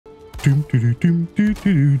Hello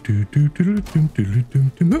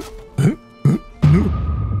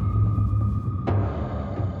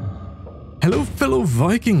fellow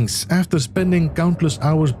Vikings! After spending countless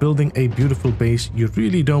hours building a beautiful base, you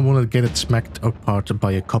really don't want to get it smacked apart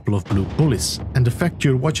by a couple of blue bullies. And the fact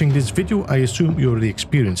you're watching this video, I assume you already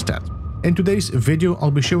experienced that. In today's video,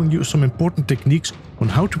 I'll be showing you some important techniques on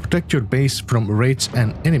how to protect your base from raids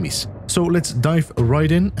and enemies. So let's dive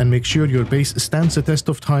right in and make sure your base stands the test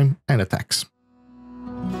of time and attacks.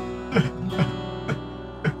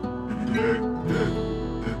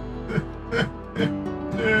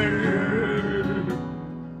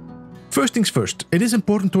 First things first, it is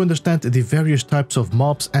important to understand the various types of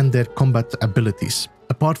mobs and their combat abilities.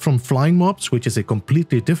 Apart from flying mobs, which is a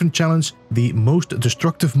completely different challenge, the most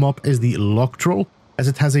destructive mob is the log troll, as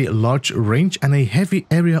it has a large range and a heavy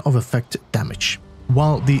area of effect damage.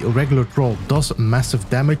 While the regular troll does massive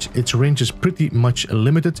damage, its range is pretty much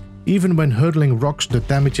limited. Even when hurdling rocks, the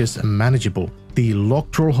damage is manageable. The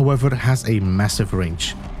log troll, however, has a massive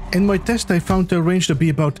range. In my test, I found their range to be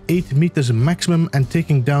about 8 meters maximum and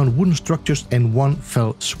taking down wooden structures in one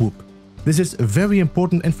fell swoop. This is very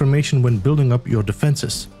important information when building up your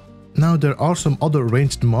defenses. Now, there are some other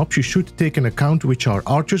ranged mobs you should take in account, which are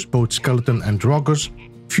archers, both skeleton and draugrs,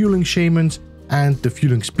 fueling shamans, and the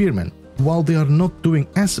fueling spearmen. While they are not doing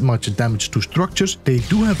as much damage to structures, they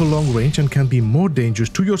do have a long range and can be more dangerous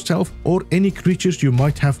to yourself or any creatures you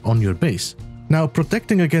might have on your base. Now,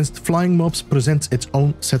 protecting against flying mobs presents its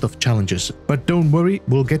own set of challenges, but don't worry,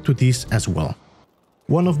 we'll get to these as well.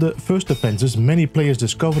 One of the first defenses many players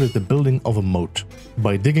discover is the building of a moat.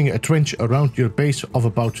 By digging a trench around your base of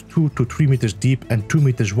about 2 to 3 meters deep and 2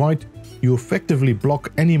 meters wide, you effectively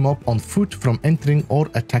block any mob on foot from entering or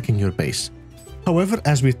attacking your base. However,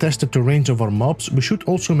 as we tested the range of our mobs, we should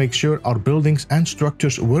also make sure our buildings and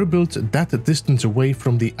structures were built that distance away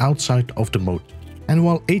from the outside of the moat. And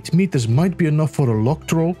while 8 meters might be enough for a log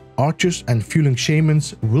troll, archers and fueling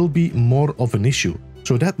shamans will be more of an issue.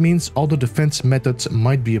 So that means other defense methods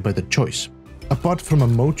might be a better choice. Apart from a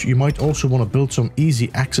moat, you might also want to build some easy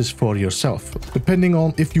access for yourself, depending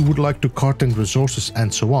on if you would like to cart in resources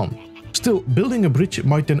and so on. Still, building a bridge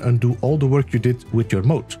might then undo all the work you did with your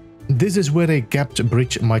moat. This is where a gapped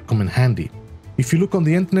bridge might come in handy. If you look on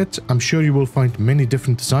the internet, I'm sure you will find many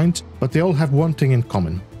different designs, but they all have one thing in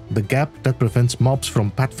common: the gap that prevents mobs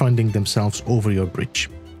from pathfinding themselves over your bridge.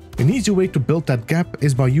 An easy way to build that gap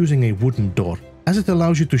is by using a wooden door, as it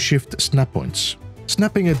allows you to shift snap points.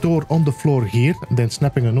 Snapping a door on the floor here, then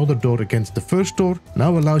snapping another door against the first door,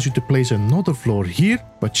 now allows you to place another floor here,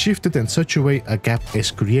 but shift it in such a way a gap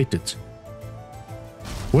is created.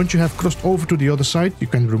 Once you have crossed over to the other side, you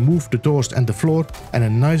can remove the doors and the floor, and a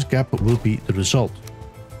nice gap will be the result.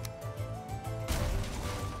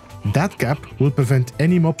 That gap will prevent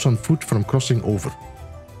any mobs on foot from crossing over.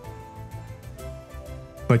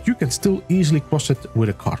 But you can still easily cross it with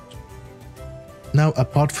a cart. Now,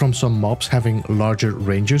 apart from some mobs having larger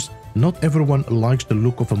ranges, not everyone likes the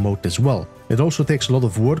look of a moat as well. It also takes a lot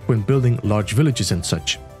of work when building large villages and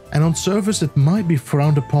such. And on servers it might be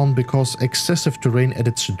frowned upon because excessive terrain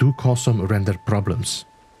edits do cause some render problems.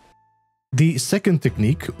 The second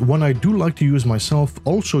technique, one I do like to use myself,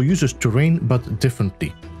 also uses terrain but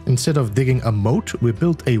differently. Instead of digging a moat, we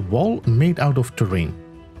built a wall made out of terrain.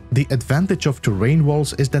 The advantage of terrain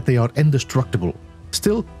walls is that they are indestructible.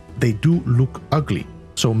 Still, they do look ugly,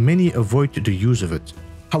 so many avoid the use of it.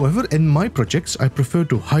 However, in my projects, I prefer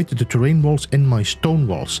to hide the terrain walls in my stone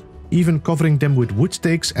walls. Even covering them with wood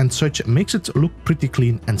stakes and such makes it look pretty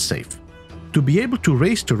clean and safe. To be able to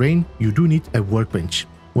raise terrain, you do need a workbench.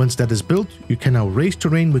 Once that is built, you can now raise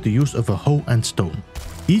terrain with the use of a hoe and stone.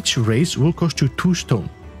 Each raise will cost you 2 stone.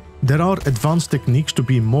 There are advanced techniques to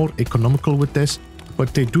be more economical with this,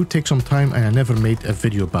 but they do take some time and I never made a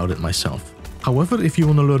video about it myself. However, if you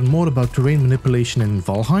want to learn more about terrain manipulation in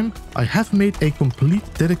Valheim, I have made a complete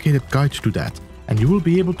dedicated guide to that, and you will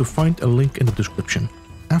be able to find a link in the description.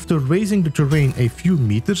 After raising the terrain a few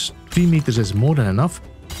meters, 3 meters is more than enough,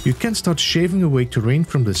 you can start shaving away terrain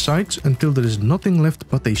from the sides until there is nothing left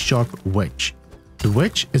but a sharp wedge. The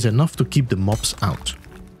wedge is enough to keep the mobs out.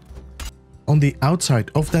 On the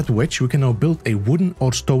outside of that wedge, we can now build a wooden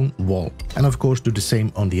or stone wall, and of course do the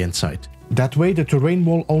same on the inside. That way, the terrain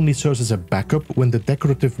wall only serves as a backup when the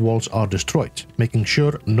decorative walls are destroyed, making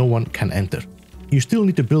sure no one can enter. You still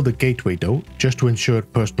need to build a gateway though, just to ensure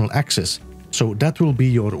personal access, so that will be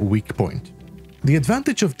your weak point. The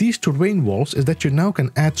advantage of these terrain walls is that you now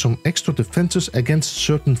can add some extra defenses against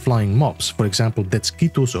certain flying mobs, for example dead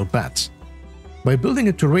skeeters or bats. By building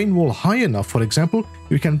a terrain wall high enough, for example,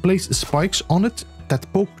 you can place spikes on it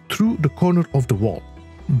that poke through the corner of the wall.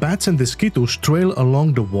 Bats and mosquitoes trail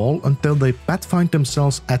along the wall until they find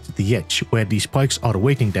themselves at the edge, where the spikes are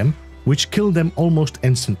awaiting them, which kill them almost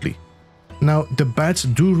instantly. Now, the bats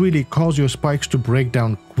do really cause your spikes to break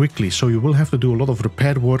down quickly, so you will have to do a lot of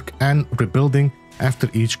repair work and rebuilding after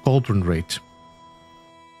each cauldron raid.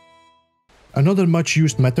 Another much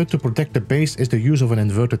used method to protect the base is the use of an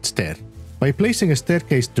inverted stair. By placing a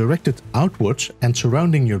staircase directed outwards and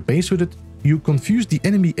surrounding your base with it, you confuse the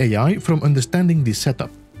enemy AI from understanding the setup.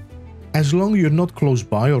 As long as you're not close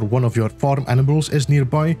by or one of your farm animals is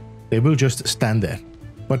nearby, they will just stand there.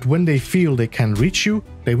 But when they feel they can reach you,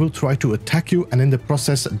 they will try to attack you and in the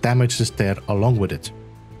process damage the stair along with it.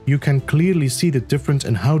 You can clearly see the difference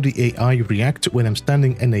in how the AI react when I'm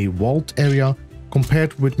standing in a walled area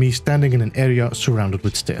compared with me standing in an area surrounded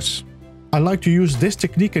with stairs. I like to use this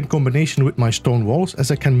technique in combination with my stone walls,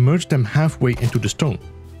 as I can merge them halfway into the stone.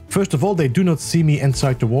 First of all, they do not see me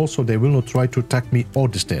inside the wall, so they will not try to attack me or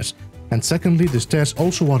the stairs. And secondly, the stairs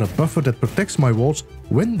also are a buffer that protects my walls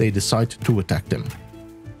when they decide to attack them.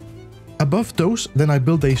 Above those, then I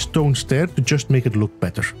build a stone stair to just make it look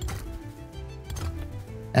better.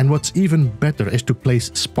 And what's even better is to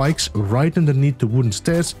place spikes right underneath the wooden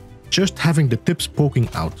stairs, just having the tips poking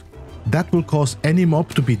out. That will cause any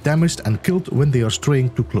mob to be damaged and killed when they are straying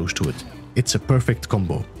too close to it. It's a perfect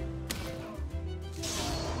combo.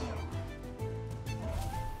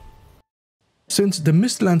 Since the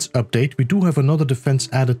Mistlands update, we do have another defense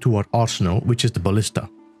added to our arsenal, which is the Ballista.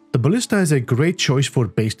 The Ballista is a great choice for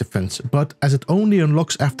base defense, but as it only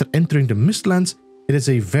unlocks after entering the Mistlands, it is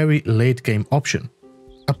a very late game option.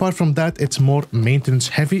 Apart from that, it's more maintenance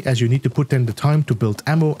heavy, as you need to put in the time to build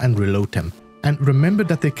ammo and reload them. And remember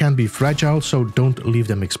that they can be fragile, so don't leave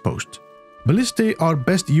them exposed. Ballistae are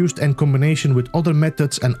best used in combination with other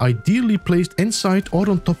methods and ideally placed inside or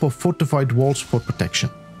on top of fortified walls for protection.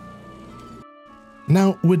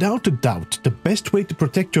 Now, without a doubt, the best way to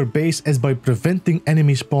protect your base is by preventing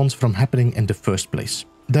enemy spawns from happening in the first place.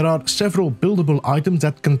 There are several buildable items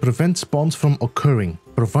that can prevent spawns from occurring,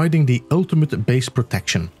 providing the ultimate base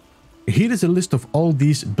protection. Here is a list of all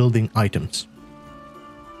these building items.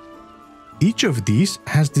 Each of these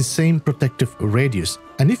has the same protective radius,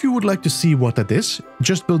 and if you would like to see what that is,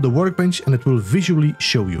 just build a workbench and it will visually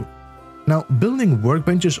show you. Now, building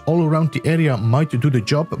workbenches all around the area might do the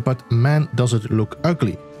job, but man does it look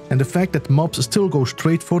ugly, and the fact that mobs still go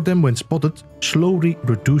straight for them when spotted slowly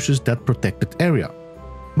reduces that protected area.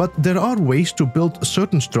 But there are ways to build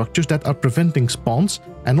certain structures that are preventing spawns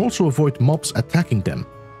and also avoid mobs attacking them.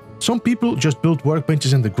 Some people just build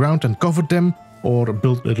workbenches in the ground and cover them, or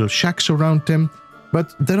build little shacks around them,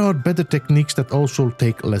 but there are better techniques that also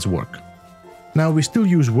take less work. Now, we still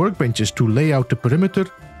use workbenches to lay out the perimeter,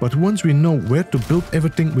 but once we know where to build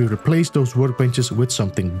everything, we replace those workbenches with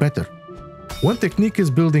something better. One technique is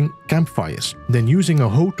building campfires, then using a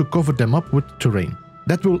hoe to cover them up with terrain.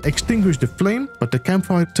 That will extinguish the flame, but the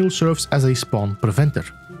campfire still serves as a spawn preventer.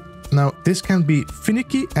 Now, this can be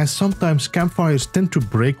finicky, as sometimes campfires tend to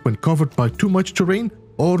break when covered by too much terrain,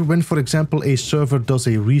 or when, for example, a server does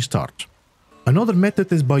a restart. Another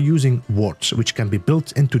method is by using wards, which can be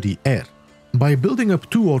built into the air. By building up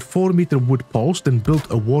 2 or 4 meter wood poles, then build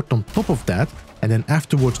a ward on top of that, and then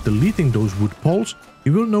afterwards deleting those wood poles,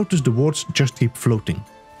 you will notice the wards just keep floating.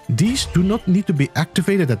 These do not need to be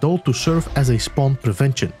activated at all to serve as a spawn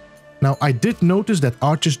prevention. Now, I did notice that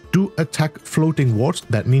archers do attack floating wards,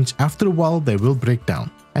 that means after a while they will break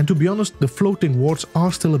down. And to be honest, the floating wards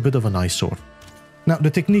are still a bit of an eyesore. Now,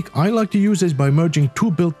 the technique I like to use is by merging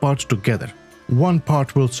 2 build parts together. One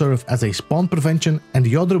part will serve as a spawn prevention and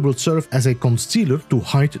the other will serve as a concealer to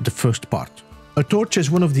hide the first part. A torch is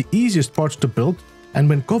one of the easiest parts to build, and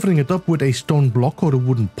when covering it up with a stone block or a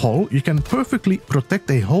wooden pole, you can perfectly protect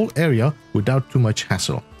a whole area without too much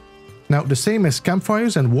hassle. Now, the same as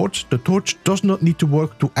campfires and wards, the torch does not need to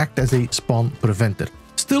work to act as a spawn preventer.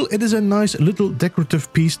 Still, it is a nice little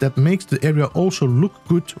decorative piece that makes the area also look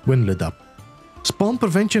good when lit up. Spawn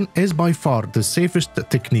prevention is by far the safest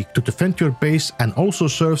technique to defend your base and also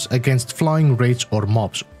serves against flying raids or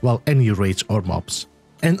mobs, well, any raids or mobs.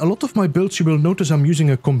 In a lot of my builds you will notice I'm using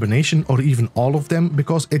a combination or even all of them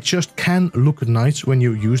because it just can look nice when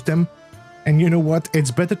you use them. And you know what, it's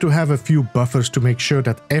better to have a few buffers to make sure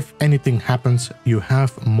that if anything happens, you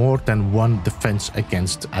have more than one defense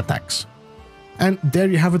against attacks. And there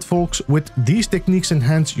you have it, folks. With these techniques in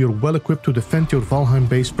hand, you're well equipped to defend your Valheim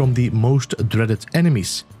base from the most dreaded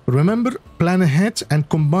enemies. Remember, plan ahead and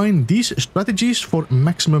combine these strategies for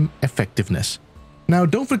maximum effectiveness. Now,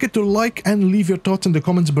 don't forget to like and leave your thoughts in the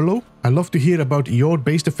comments below. I love to hear about your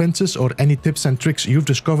base defenses or any tips and tricks you've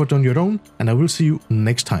discovered on your own, and I will see you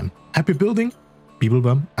next time. Happy building,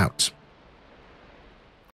 Beeblebum out.